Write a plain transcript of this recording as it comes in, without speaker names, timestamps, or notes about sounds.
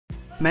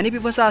Many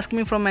people ask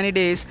me from many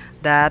days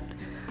that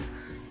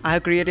I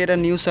have created a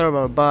new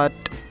server, but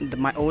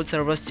my old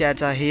server's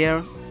chats are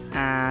here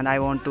and I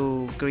want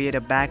to create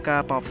a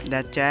backup of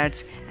that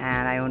chats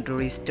and I want to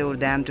restore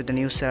them to the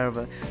new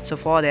server. So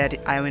for that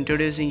I am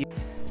introducing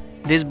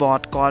this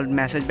bot called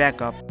message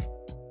backup.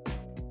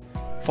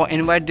 For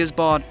invite this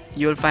bot,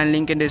 you will find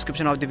link in the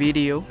description of the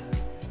video,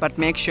 but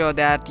make sure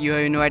that you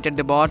have invited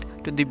the bot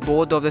to the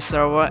both of the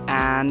server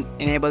and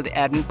enable the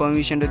admin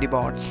permission to the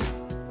bots.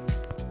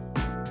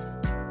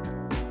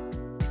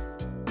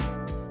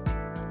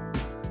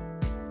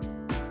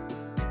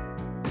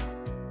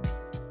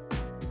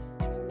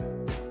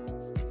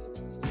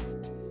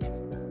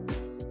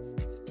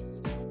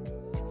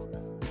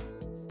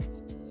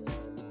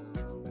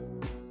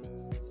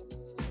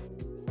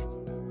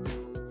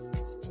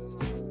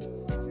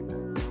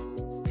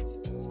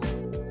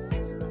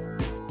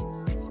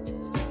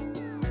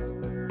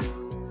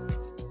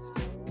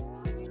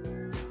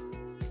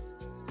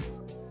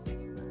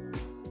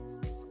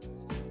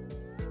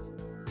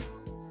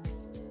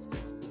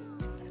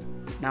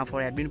 Now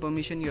for admin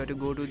permission, you have to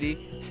go to the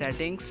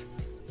settings,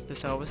 the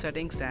server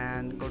settings,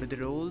 and go to the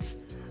roles,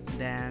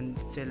 then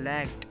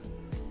select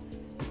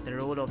the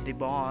role of the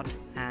bot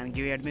and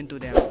give admin to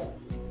them.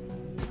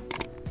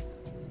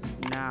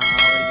 Now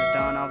it is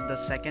turn off the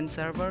second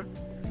server,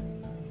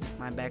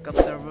 my backup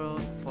server.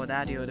 For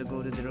that you have to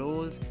go to the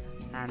roles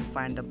and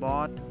find the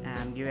bot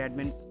and give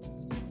admin.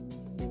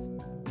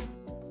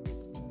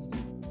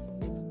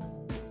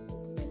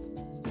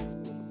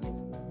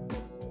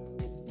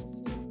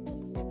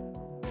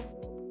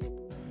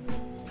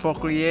 For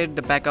create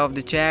the backup of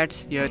the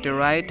chats, you have to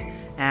write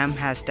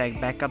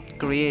 #backup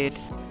create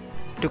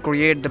to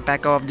create the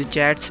backup of the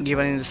chats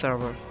given in the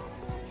server.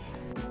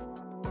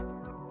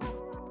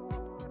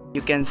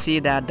 You can see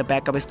that the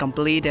backup is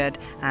completed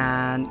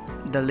and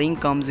the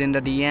link comes in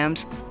the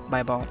DMs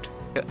by bot.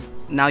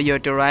 Now you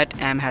have to write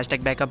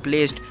 #backup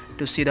list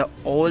to see the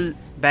all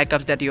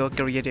backups that you have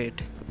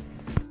created.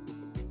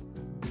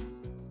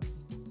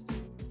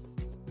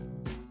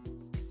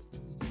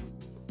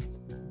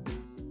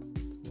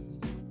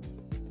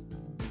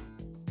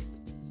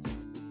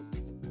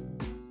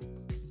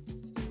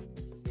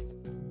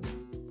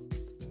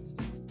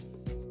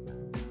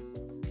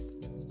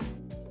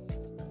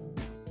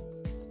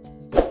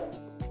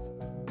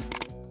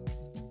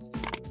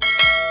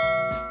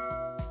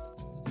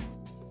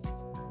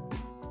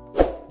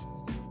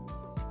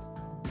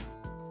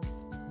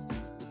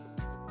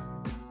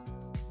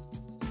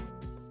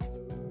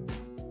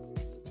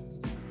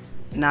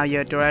 Now you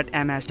have to write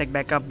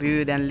 #backup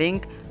view then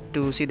link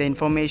to see the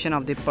information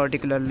of the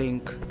particular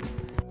link.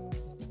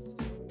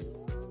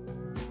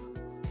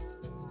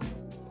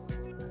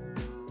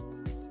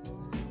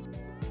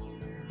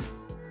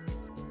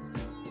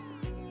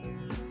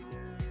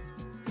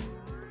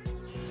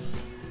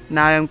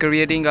 Now I am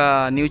creating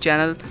a new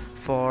channel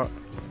for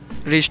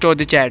restore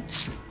the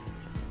chats.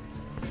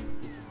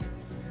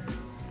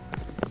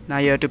 Now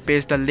you have to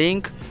paste the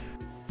link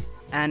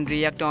and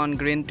react on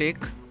green tick.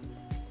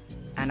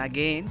 And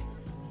again,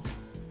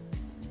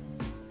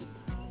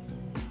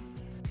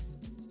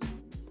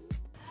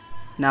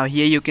 now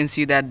here you can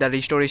see that the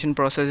restoration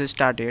process is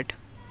started.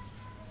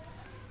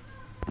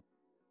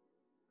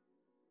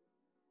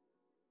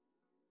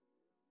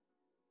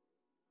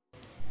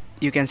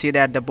 You can see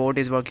that the bot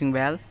is working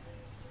well.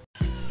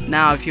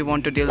 Now if you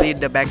want to delete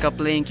the backup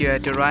link, you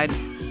have to write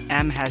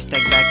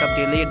 #backup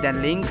delete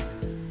then link,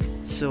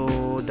 so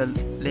the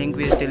link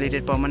is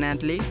deleted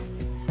permanently.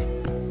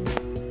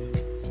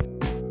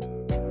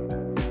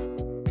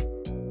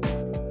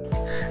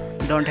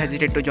 Don't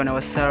hesitate to join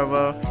our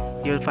server.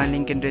 You'll find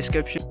link in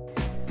description.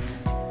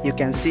 You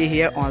can see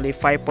here only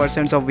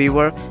 5% of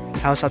viewers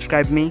have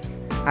subscribed me.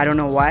 I don't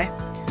know why,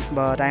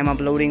 but I'm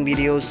uploading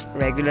videos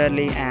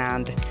regularly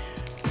and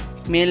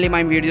mainly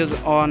my videos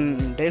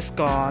on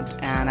Discord,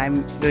 and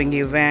I'm doing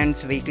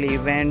events, weekly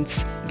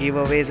events,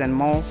 giveaways and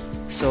more.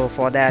 So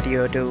for that you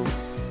have to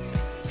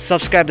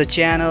subscribe the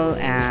channel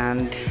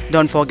and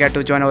don't forget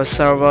to join our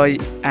server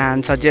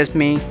and suggest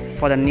me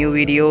for the new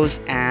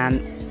videos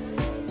and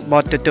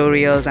bot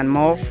tutorials and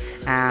more,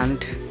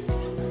 and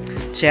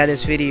share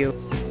this video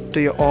to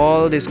your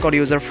all Discord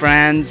user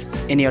friends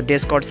in your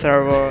Discord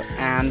server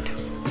and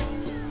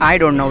I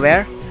don't know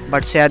where,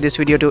 but share this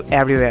video to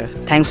everywhere.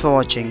 Thanks for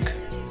watching.